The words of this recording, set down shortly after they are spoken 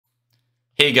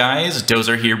Hey guys,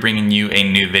 Dozer here bringing you a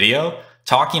new video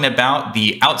talking about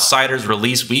the Outsiders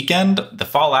release weekend, the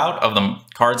fallout of the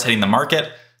cards hitting the market,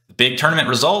 the big tournament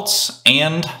results,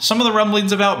 and some of the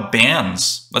rumblings about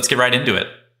bans. Let's get right into it.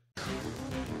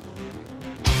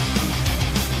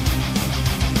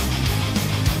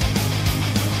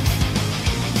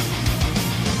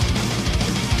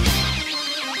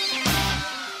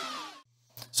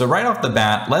 So right off the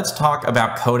bat, let's talk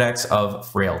about Codex of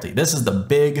Frailty. This is the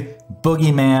big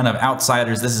boogeyman of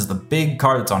Outsiders. This is the big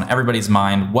card that's on everybody's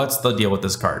mind. What's the deal with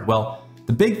this card? Well,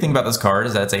 the big thing about this card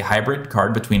is that it's a hybrid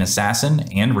card between Assassin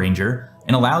and Ranger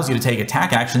and allows you to take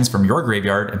attack actions from your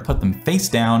graveyard and put them face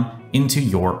down into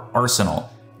your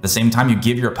arsenal. At the same time, you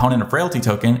give your opponent a Frailty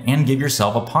token and give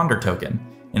yourself a Ponder token.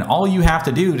 And all you have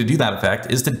to do that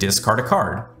effect is to discard a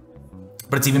card.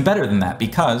 But it's even better than that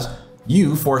because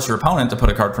you force your opponent to put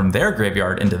a card from their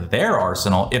graveyard into their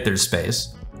arsenal if there's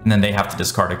space, and then they have to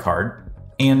discard a card.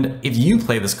 And if you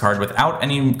play this card without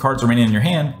any cards remaining in your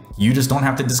hand, you just don't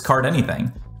have to discard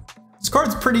anything. This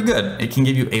card's pretty good. It can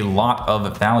give you a lot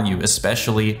of value,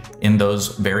 especially in those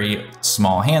very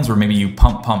small hands where maybe you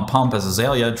pump as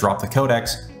Azalea, drop the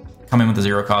Codex, come in with a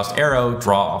zero cost arrow,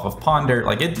 draw off of Ponder.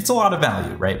 Like it's a lot of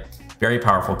value, right? Very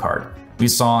powerful card. We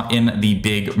saw in the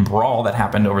big brawl that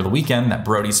happened over the weekend that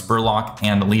Brody Spurlock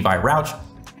and Levi Rauch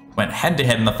went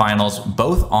head-to-head in the finals,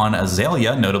 both on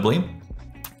Azalea, notably.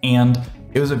 And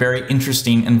it was a very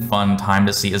interesting and fun time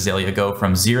to see Azalea go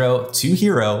from 0 to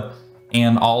hero,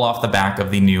 and all off the back of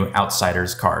the new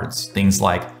Outsiders cards. Things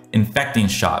like Infecting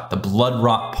Shot, the Blood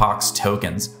Rot Pox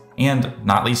tokens, and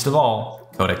not least of all,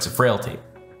 Codex of Frailty.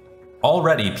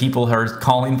 Already, people are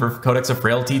calling for Codex of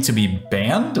Frailty to be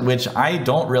banned, which I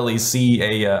don't really see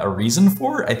a reason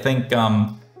for. I think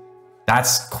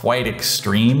that's quite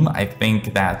extreme. I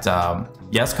think that,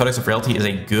 yes, Codex of Frailty is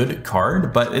a good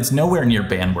card, but it's nowhere near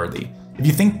ban-worthy. If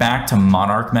you think back to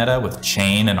Monarch meta with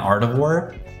Chain and Art of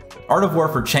War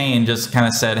for Chain just kind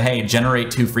of said, hey, generate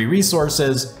 2 free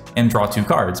resources and draw 2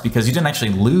 cards, because you didn't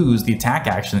actually lose the attack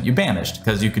action that you banished,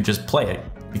 because you could just play it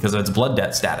because of its blood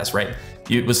debt status, right?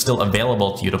 It was still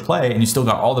available to you to play, and you still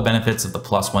got all the benefits of the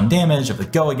 +1 damage, of the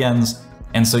go-agains.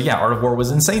 And so yeah, Art of War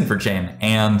was insane for Chain,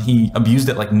 and he abused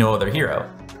it like no other hero.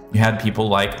 You had people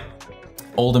like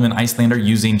Oldhim and Icelander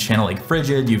using Channeling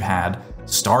Frigid, you've had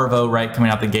Starvo, right,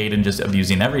 coming out the gate and just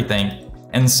abusing everything.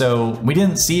 And so we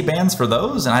didn't see bans for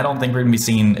those, and I don't think we're gonna be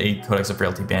seeing a Codex of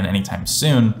Frailty ban anytime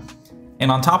soon.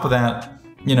 And on top of that,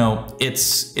 you know,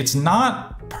 it's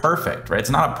not perfect, right? It's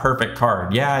not a perfect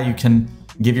card. Yeah, you can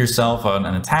give yourself an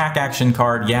attack action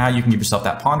card. Yeah, you can give yourself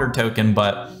that Ponder token,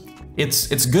 but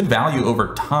it's good value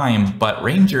over time. But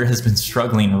Ranger has been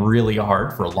struggling really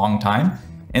hard for a long time.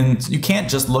 And you can't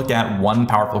just look at one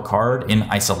powerful card in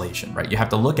isolation, right? You have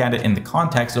to look at it in the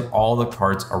context of all the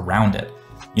cards around it.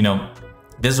 You know,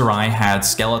 Viserai had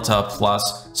Skeletor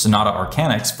plus Sonata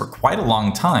Arcanix for quite a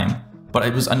long time, but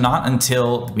it was not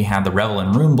until we had the Revel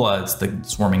in Runebloods, the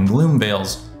Swarming Gloom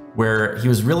Veils, where he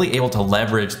was really able to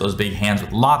leverage those big hands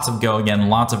with lots of go again,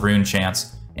 lots of rune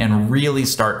chance, and really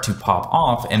start to pop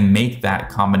off and make that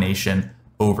combination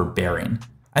overbearing.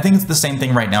 I think it's the same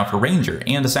thing right now for Ranger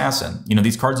and Assassin. You know,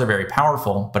 these cards are very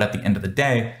powerful, but at the end of the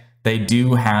day, they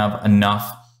do have enough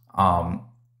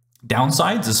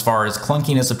downsides as far as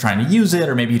clunkiness of trying to use it,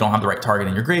 or maybe you don't have the right target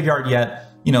in your graveyard yet.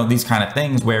 You know, these kind of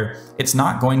things where it's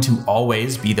not going to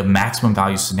always be the maximum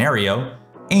value scenario,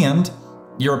 and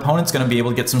your opponent's going to be able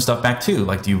to get some stuff back too.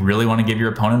 Like, do you really want to give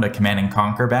your opponent a Command and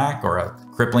Conquer back or a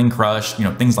Crippling Crush, you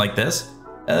know, things like this?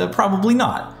 Probably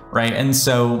not, right? And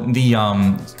so the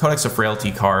Codex of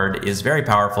Frailty card is very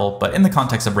powerful, but in the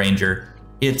context of Ranger,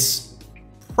 it's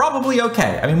probably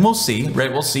okay. I mean, we'll see,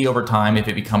 right? We'll see over time if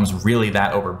it becomes really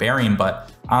that overbearing,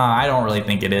 but I don't really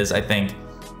think it is. I think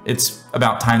it's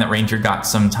about time that Ranger got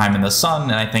some time in the sun,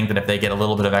 and I think that if they get a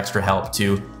little bit of extra help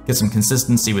to get some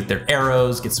consistency with their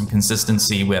arrows, get some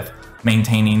consistency with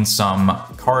maintaining some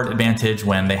card advantage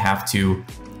when they have to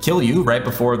kill you right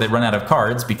before they run out of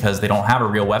cards because they don't have a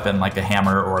real weapon like a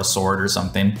hammer or a sword or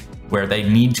something, where they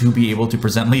need to be able to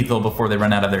present lethal before they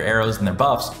run out of their arrows and their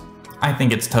buffs, I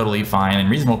think it's totally fine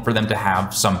and reasonable for them to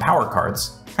have some power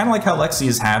cards, kind of like how Lexi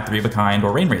has had 3 of a Kind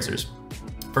or Rainrazors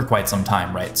for quite some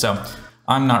time, right? So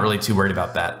I'm not really too worried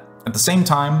about that. At the same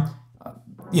time,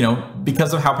 you know,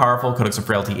 because of how powerful Codex of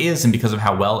Frailty is and because of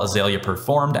how well Azalea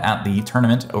performed at the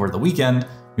tournament over the weekend,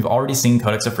 we've already seen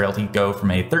Codex of Frailty go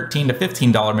from a $13 to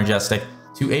 $15 Majestic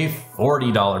to a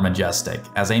 $40 Majestic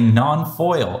as a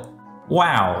non-foil.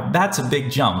 Wow, that's a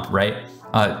big jump, right?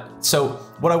 So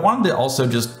what I wanted to also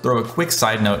just throw a quick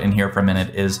side note in here for a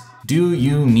minute is, do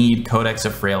you need Codex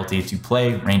of Frailty to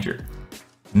play Ranger?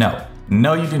 No.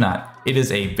 No, you do not. It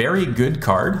is a very good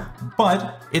card,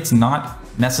 but it's not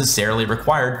necessarily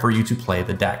required for you to play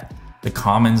the deck. The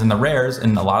commons and the rares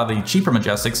and a lot of the cheaper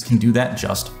Majestics can do that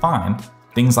just fine.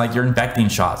 Things like your Infecting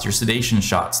Shots, your Sedation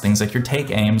Shots, things like your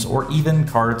Take Aims, or even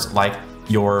cards like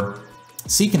your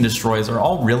Seek and Destroys are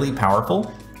all really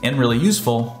powerful and really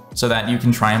useful so that you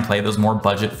can try and play those more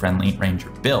budget-friendly Ranger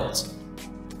builds.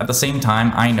 At the same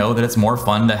time, I know that it's more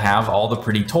fun to have all the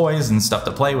pretty toys and stuff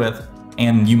to play with,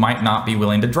 and you might not be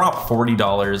willing to drop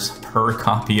 $40 per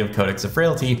copy of Codex of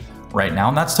Frailty right now,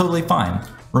 and that's totally fine.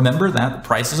 Remember that the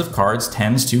prices of cards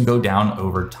tends to go down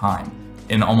over time.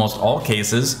 In almost all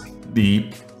cases, the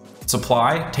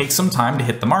supply takes some time to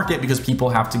hit the market because people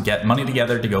have to get money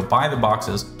together to go buy the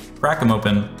boxes, crack them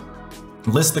open,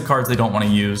 list the cards they don't want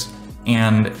to use,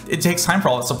 and it takes time for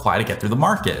all that supply to get through the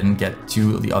market and get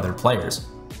to the other players.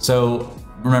 So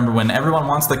remember, when everyone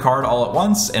wants the card all at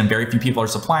once and very few people are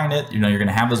supplying it, you're going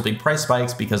to have those big price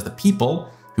spikes because the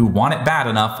people who want it bad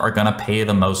enough are going to pay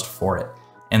the most for it.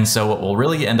 And so what we'll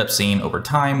really end up seeing over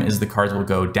time is the cards will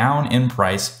go down in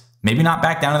price, maybe not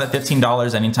back down to that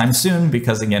 $15 anytime soon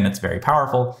because again, it's very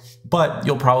powerful, but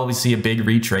you'll probably see a big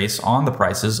retrace on the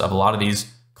prices of a lot of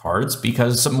these cards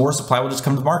because some more supply will just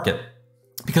come to the market.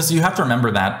 Because you have to remember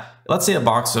that, let's say a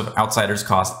box of Outsiders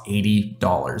costs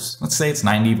 $80. Let's say it's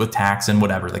 90 with tax and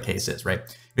whatever the case is, right?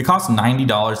 If it costs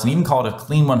 $90 and even call it a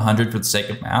clean 100 for the sake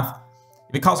of math,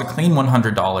 if it costs a clean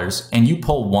 $100 and you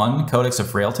pull one Codex of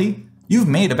Frailty, you've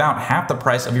made about half the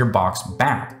price of your box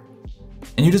back.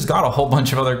 And you just got a whole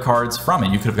bunch of other cards from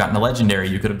it. You could have gotten a Legendary,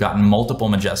 you could have gotten multiple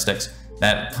Majestics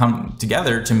that come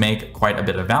together to make quite a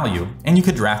bit of value. And you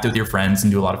could draft it with your friends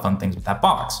and do a lot of fun things with that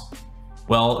box.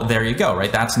 Well, there you go,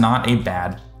 right? That's not a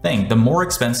bad thing. The more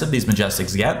expensive these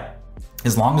Majestics get,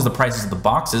 as long as the prices of the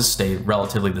boxes stay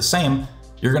relatively the same,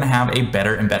 you're gonna have a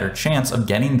better and better chance of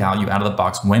getting value out of the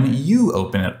box when you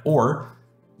open it. Or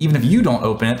even if you don't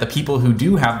open it, the people who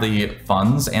do have the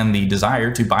funds and the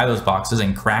desire to buy those boxes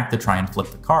and crack to try and flip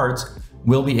the cards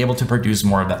will be able to produce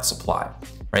more of that supply,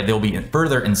 right? They'll be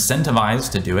further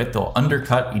incentivized to do it. They'll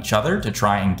undercut each other to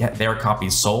try and get their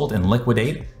copies sold and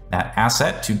liquidate that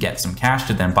asset to get some cash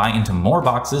to then buy into more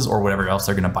boxes or whatever else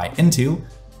they're gonna buy into.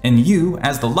 And you,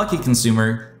 as the lucky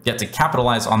consumer, get to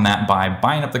capitalize on that by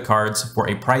buying up the cards for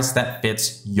a price that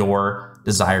fits your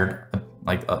desired,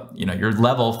 your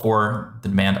level for the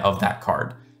demand of that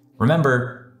card.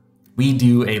 Remember, we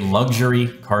do a luxury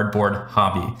cardboard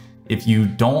hobby. If you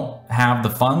don't have the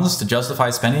funds to justify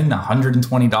spending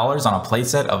 $120 on a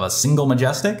playset of a single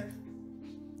Majestic,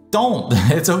 don't.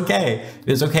 It's okay.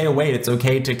 It's okay to wait. It's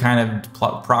okay to kind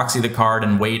of proxy the card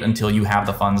and wait until you have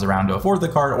the funds around to afford the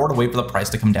card, or to wait for the price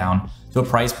to come down to a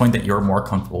price point that you're more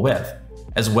comfortable with.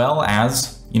 As well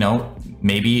as,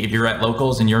 maybe if you're at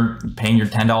locals and you're paying your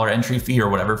 $10 entry fee or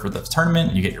whatever for the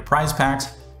tournament, you get your prize packs,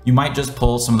 you might just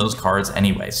pull some of those cards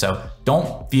anyway. So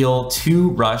don't feel too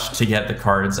rushed to get the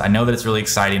cards. I know that it's really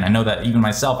exciting. I know that even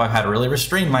myself, I've had to really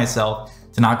restrain myself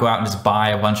to not go out and just buy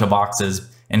a bunch of boxes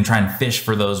and try and fish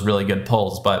for those really good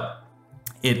pulls, but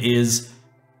it is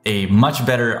a much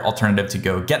better alternative to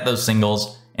go get those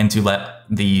singles and to let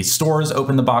the stores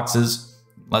open the boxes,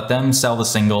 let them sell the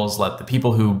singles, let the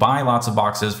people who buy lots of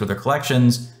boxes for their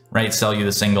collections, right, sell you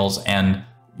the singles, and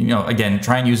again,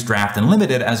 try and use draft and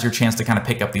limited as your chance to kind of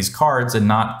pick up these cards and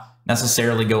not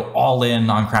necessarily go all in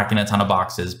on cracking a ton of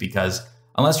boxes, because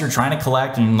unless you're trying to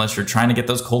collect and unless you're trying to get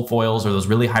those cold foils or those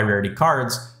really high rarity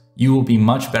cards, you will be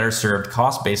much better served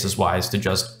cost basis wise to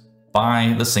just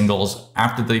buy the singles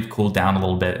after they've cooled down a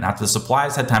little bit and after the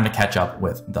supplies had time to catch up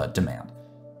with the demand.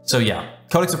 So yeah,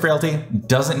 Codex of Frailty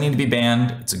doesn't need to be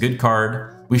banned. It's a good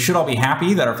card. We should all be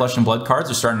happy that our Flesh and Blood cards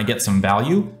are starting to get some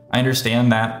value. I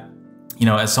understand that,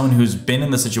 as someone who's been in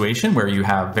the situation where you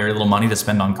have very little money to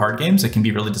spend on card games, it can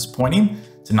be really disappointing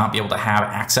to not be able to have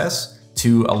access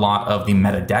to a lot of the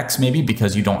meta decks, maybe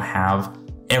because you don't have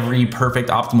every perfect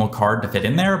optimal card to fit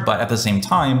in there. But at the same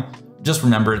time, just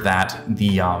remember that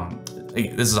this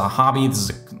is a hobby, this is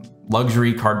a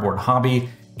luxury cardboard hobby,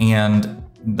 and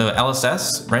the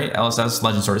LSS, right? LSS,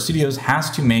 Legend Sorter Studios, has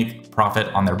to make profit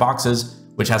on their boxes,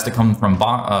 which has to come from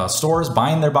stores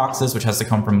buying their boxes, which has to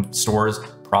come from stores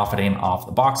profiting off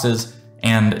the boxes,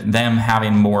 and them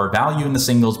having more value in the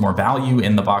singles, more value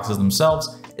in the boxes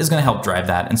themselves is going to help drive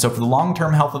that. And so for the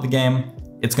long-term health of the game,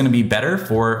 it's going to be better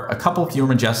for a couple fewer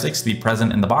Majestics to be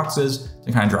present in the boxes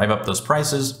to kind of drive up those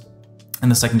prices in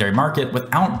the secondary market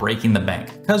without breaking the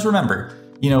bank. Because remember,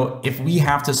 if we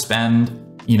have to spend,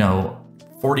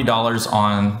 $40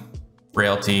 on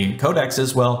Frailty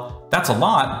Codexes, well, that's a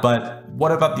lot, but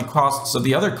what about the costs of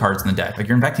the other cards in the deck, like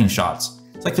your Infecting Shots?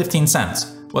 It's like 15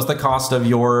 cents. What's the cost of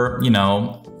your,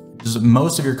 just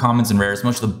most of your commons and rares,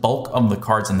 most of the bulk of the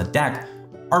cards in the deck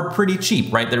are pretty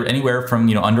cheap, right? They're anywhere from,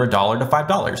 you know, under $1 to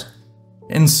 $5.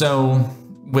 And so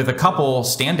with a couple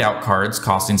standout cards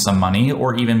costing some money,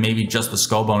 or even maybe just the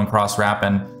Skullbone cross wrap,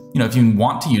 and, you know, if you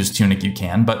want to use Tunic, you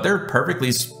can, but they're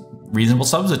perfectly reasonable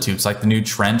substitutes, like the new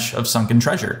Trench of Sunken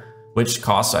Treasure, which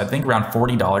costs, I think, around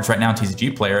 $40 right now in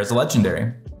TCG Player as a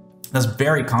legendary. That's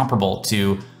very comparable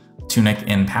to Tunic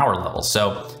in power level.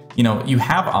 So, you know, you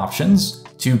have options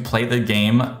to play the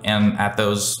game and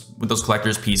with those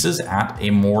collector's pieces at a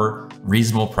more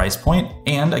reasonable price point.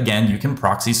 And again, you can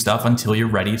proxy stuff until you're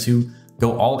ready to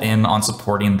go all in on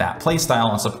supporting that playstyle,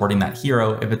 on supporting that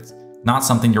hero, if it's not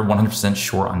something you're 100%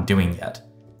 sure on doing yet.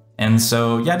 And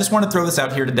so, yeah, I just want to throw this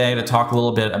out here today to talk a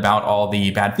little bit about all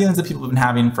the bad feelings that people have been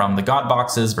having from the God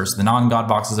boxes versus the non-God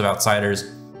boxes of Outsiders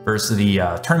versus the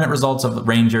tournament results of the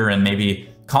Ranger, and maybe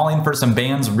calling for some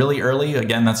bans really early.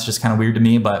 Again, that's just kind of weird to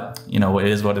me, but you know, it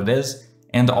is what it is.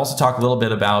 And to also talk a little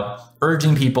bit about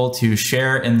urging people to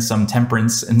share in some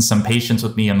temperance and some patience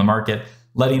with me in the market,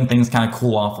 letting things kind of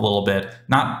cool off a little bit,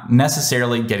 not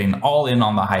necessarily getting all in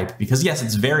on the hype, because yes,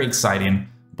 it's very exciting,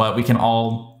 but we can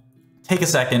all take a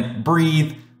second,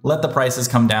 breathe, let the prices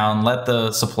come down, let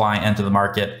the supply enter the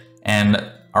market, and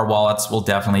our wallets will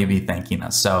definitely be thanking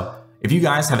us. So if you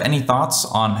guys have any thoughts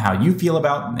on how you feel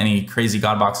about any crazy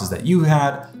God boxes that you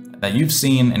had, that you've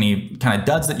seen, any kind of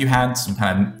duds that you had, some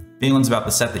kind of feelings about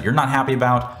the set that you're not happy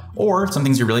about, or some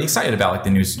things you're really excited about, like the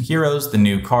new heroes, the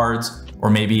new cards, or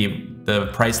maybe the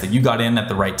price that you got in at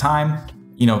the right time,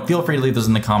 you know, feel free to leave those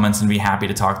in the comments and be happy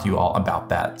to talk to you all about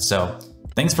that. So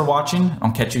thanks for watching.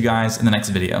 I'll catch you guys in the next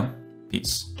video.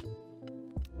 Peace.